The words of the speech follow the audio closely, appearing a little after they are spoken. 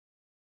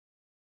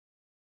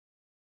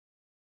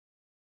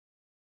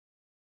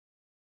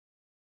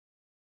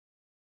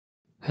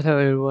Hello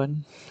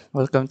everyone,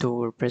 welcome to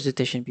our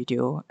presentation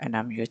video, and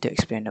I'm here to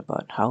explain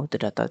about how the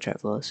data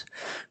travels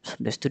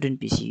from the student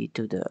PC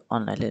to the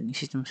online learning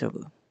system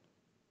server.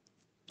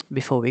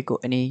 Before we go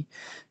any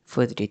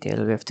further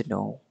detail, we have to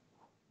know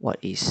what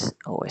is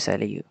OSI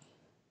layer.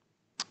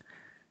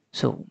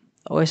 So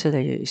OSI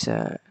layer is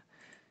a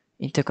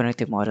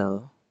interconnected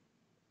model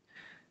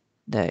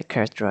that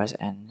characterizes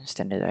and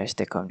standardizes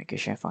the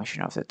communication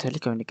function of the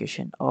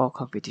telecommunication or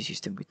computer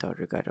system without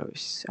regard of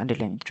its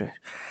underlying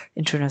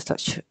internal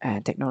structure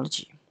and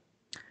technology.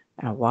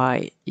 And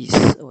why is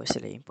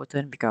OSI layer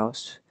important?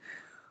 Because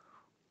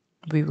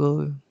we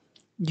will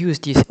use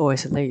this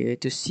OS layer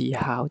to see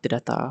how the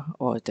data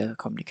or the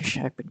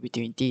communication happen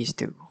between these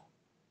two.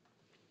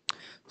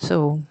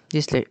 So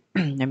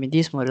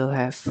this model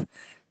have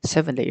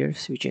 7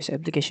 layers, which is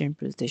application,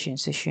 presentation,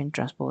 session,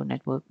 transport,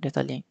 network,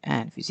 data link,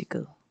 and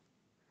physical.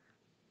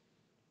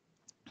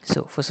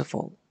 So first of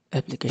all,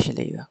 application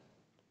layer.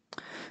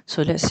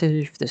 So let's say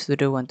if the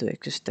student want to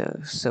access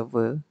the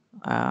server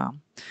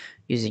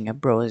using a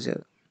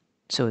browser.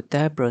 So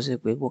that browser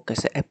will work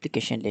as an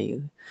application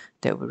layer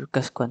that will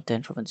request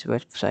content from its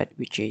website,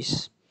 which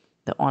is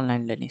the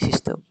online learning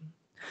system.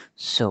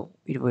 So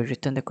it will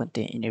return the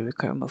content in a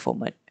requirement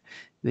format,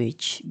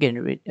 which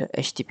generate a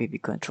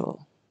HTTP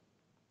control.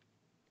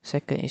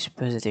 Second is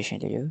presentation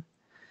layer.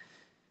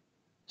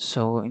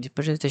 So in the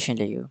presentation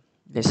layer,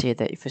 let's say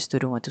that if a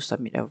student want to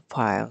submit a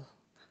file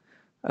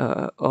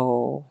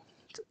or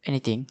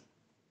anything,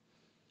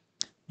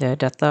 the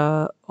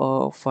data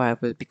or file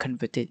will be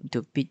converted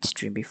into bit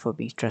stream before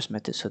being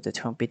transmitted so that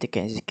computer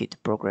can execute the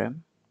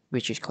program,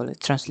 which is called a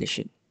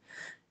translation.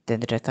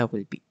 Then the data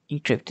will be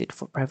encrypted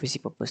for privacy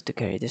purpose to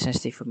carry the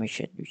sensitive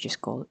information, which is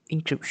called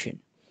encryption.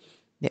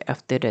 Then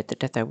after that, the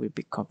data will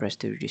be compressed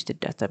to reduce the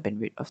data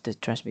bandwidth of the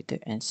transmitter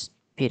and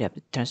speed up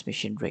the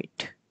transmission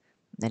rate.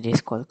 And this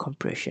is called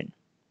compression.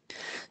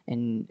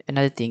 And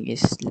another thing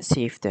is, let's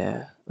say if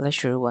the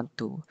lecturer want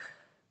to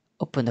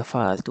open the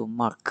file to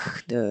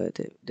mark the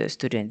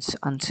student's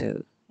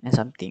answer and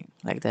something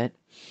like that,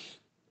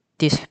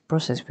 this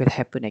process will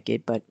happen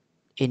again, but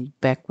in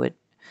backward,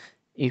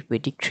 it will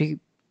decrypt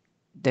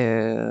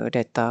the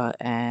data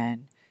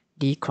and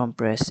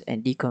decompress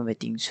and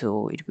deconverting,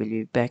 so it will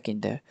be back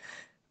in the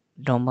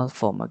normal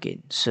form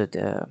again. So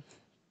the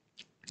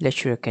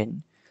lecturer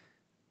can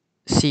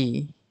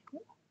see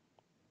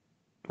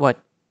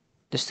what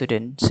the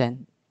student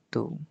sent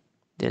to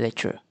the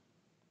lecturer.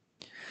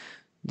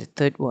 The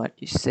third one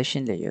is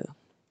session layer.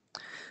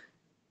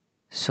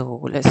 So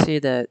let's say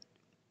that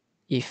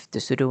if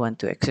the student want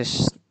to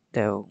access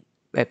the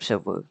web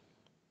server,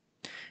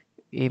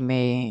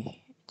 the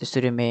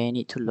student may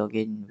need to log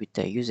in with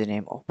the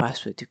username or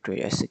password to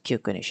create a secure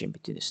connection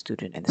between the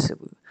student and the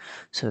server,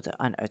 so the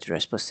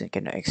unauthorized person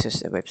cannot access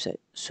the website.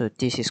 So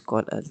this is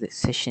called the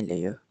session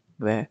layer,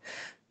 where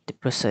the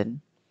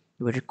person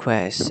will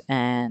request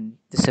and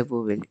the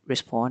server will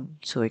respond,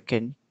 so it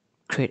can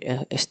create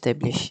a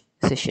established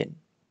session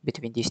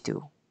between these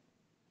two.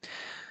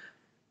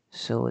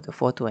 So the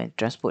fourth one,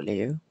 transport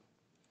layer.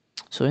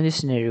 So in this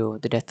scenario,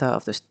 the data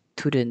of the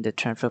student that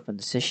transfer from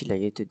the session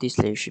layer to this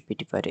layer should be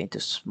divided into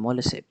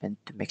smaller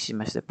segments to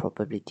maximize the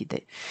probability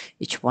that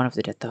each one of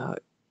the data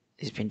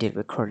is being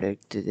delivered correctly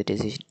to the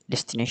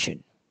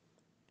destination.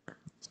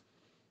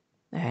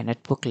 And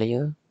network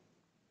layer.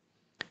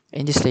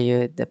 In this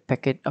layer, the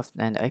packet of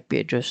an IP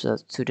address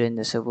of the student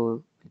the server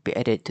will be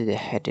added to the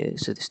header,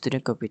 so the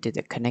student computer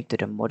that connect to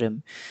the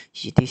modem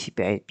using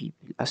TCP/IP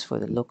will ask for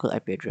the local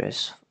IP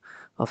address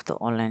of the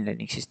online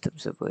learning system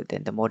server.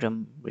 Then the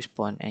modem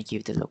respond and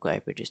give the local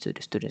IP address to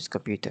the student's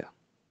computer.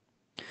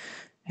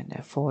 And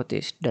the fourth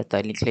is data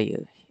link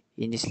layer.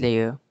 In this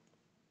layer,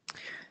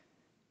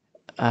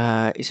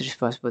 is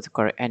responsible to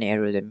correct any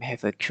error that may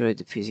have occurred in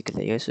the physical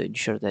layer, so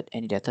ensure that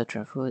any data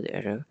transfer the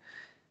error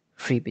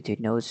free between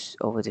nodes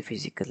over the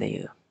physical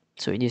layer.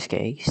 So in this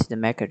case, the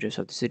MAC address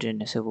of the student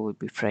and the server will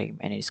be framed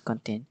and its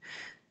content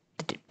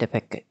the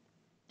packet.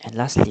 And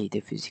lastly,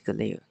 the physical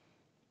layer.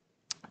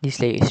 This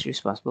layer is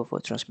responsible for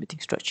transmitting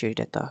structured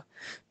data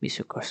bits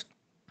across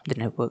the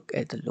network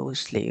at the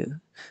lowest layer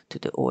to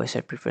the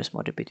OSI preference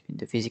model between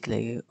the physical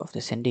layer of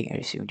the sending and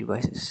receiving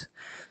devices.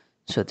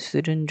 So the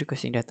student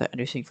requesting data and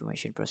receiving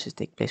information process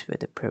take place where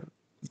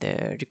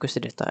the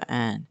requested data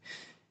and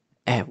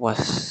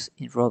was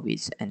in raw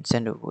bits and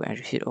sent over and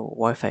received over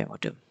Wi-Fi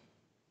modem.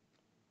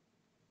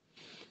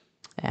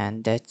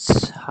 And that's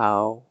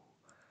the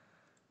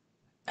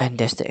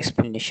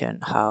explanation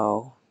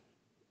how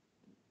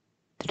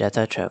the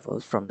data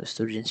travels from the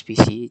student's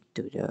PC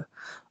to the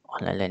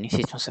online learning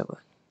system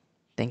server.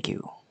 Thank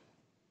you.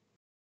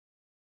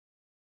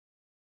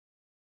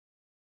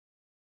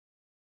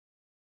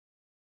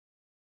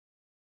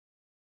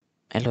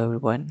 Hello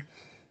everyone.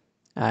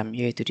 I'm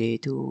here today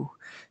to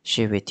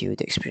share with you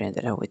the experience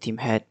that our team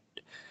had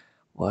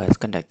while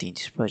conducting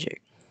this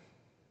project.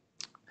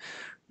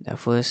 The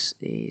first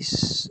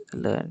is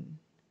learn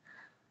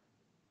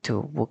to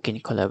work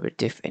in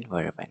collaborative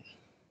environment.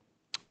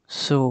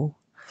 So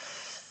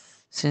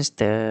since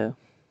the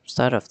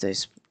start of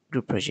this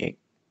group project,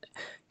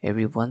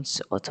 Every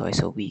once or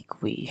twice a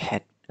week, we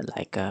had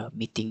like a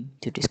meeting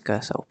to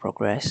discuss our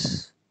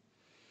progress.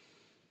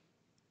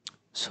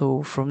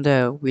 So from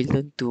there, we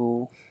learned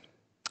to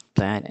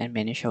plan and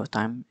manage our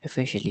time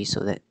efficiently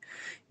so that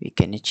we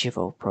can achieve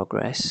our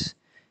progress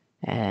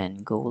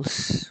and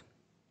goals.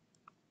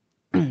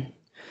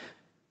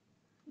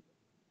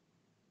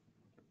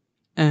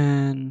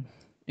 And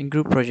in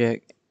group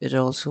project, it's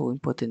also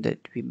important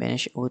that we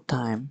manage our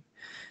time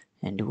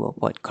and do our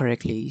part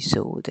correctly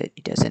so that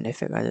it doesn't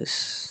affect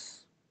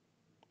others.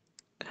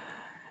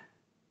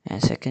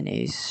 And second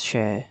is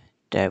share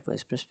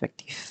diverse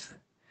perspective.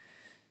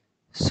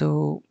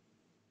 So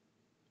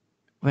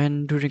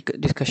when during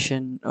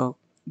discussion or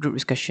group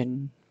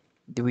discussion,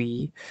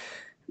 we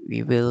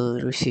we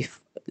will receive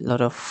a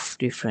lot of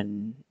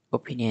different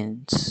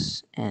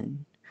opinions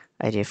and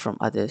ideas from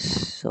others.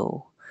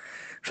 So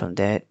from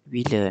that,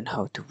 we learn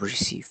how to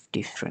receive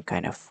different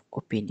kind of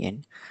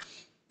opinion,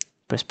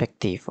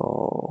 perspective,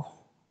 or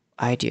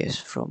ideas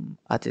from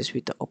others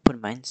with an open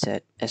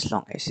mindset as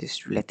long as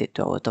it's related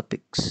to our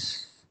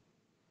topics.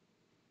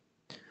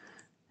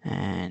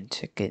 And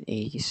second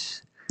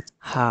is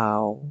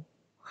how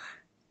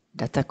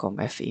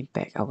DataCom have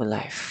impact our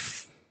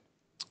life.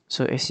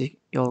 So as you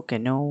all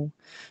can know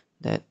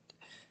that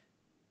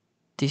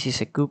this is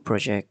a group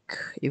project.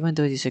 Even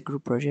though it's a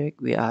group project,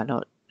 we are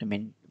not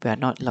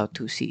allowed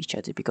to see each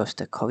other because of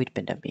the COVID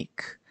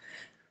pandemic.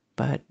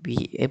 But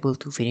we able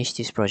to finish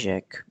this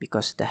project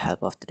because of the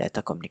help of the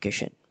data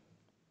communication.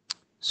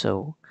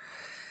 So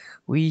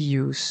we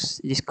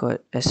use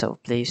Discord as our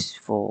place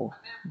for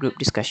group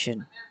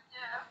discussion,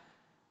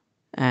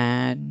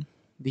 and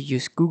we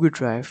use Google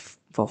Drive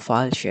for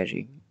file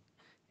sharing,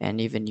 and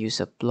even use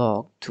a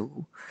blog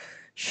to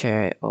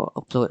share or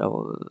upload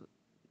our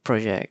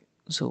project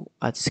so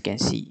others can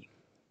see.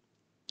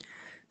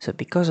 So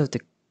because of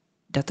the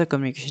data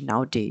communication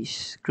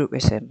nowadays, group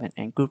assignment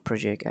and group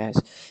project has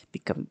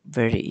become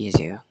very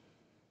easier.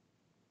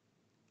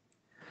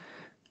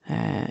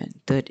 And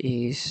third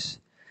is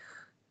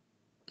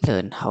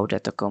learn how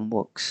DataCom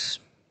works.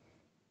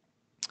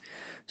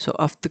 So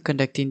after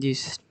conducting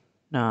this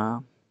uh,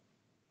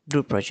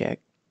 group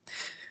project,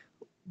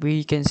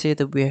 we can say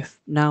that we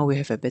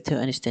have a better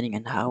understanding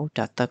on how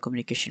data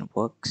communication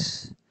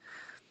works,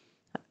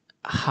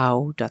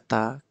 how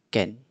data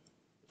can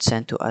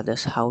send to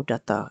others, how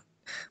data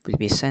will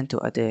be sent to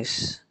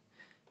others,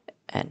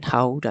 and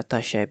how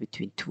data share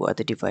between two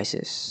other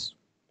devices.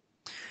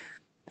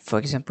 For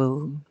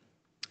example,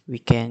 we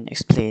can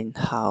explain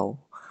how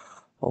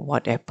or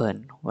what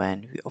happened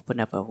when we open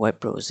up a web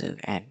browser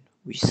and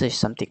we search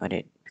something on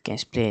it. We can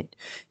explain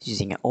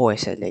using an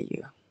OSL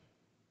layer.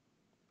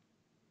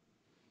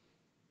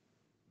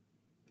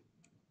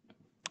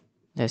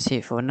 That's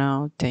it for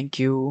now. Thank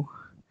you.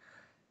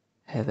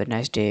 Have a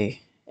nice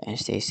day and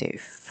stay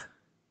safe.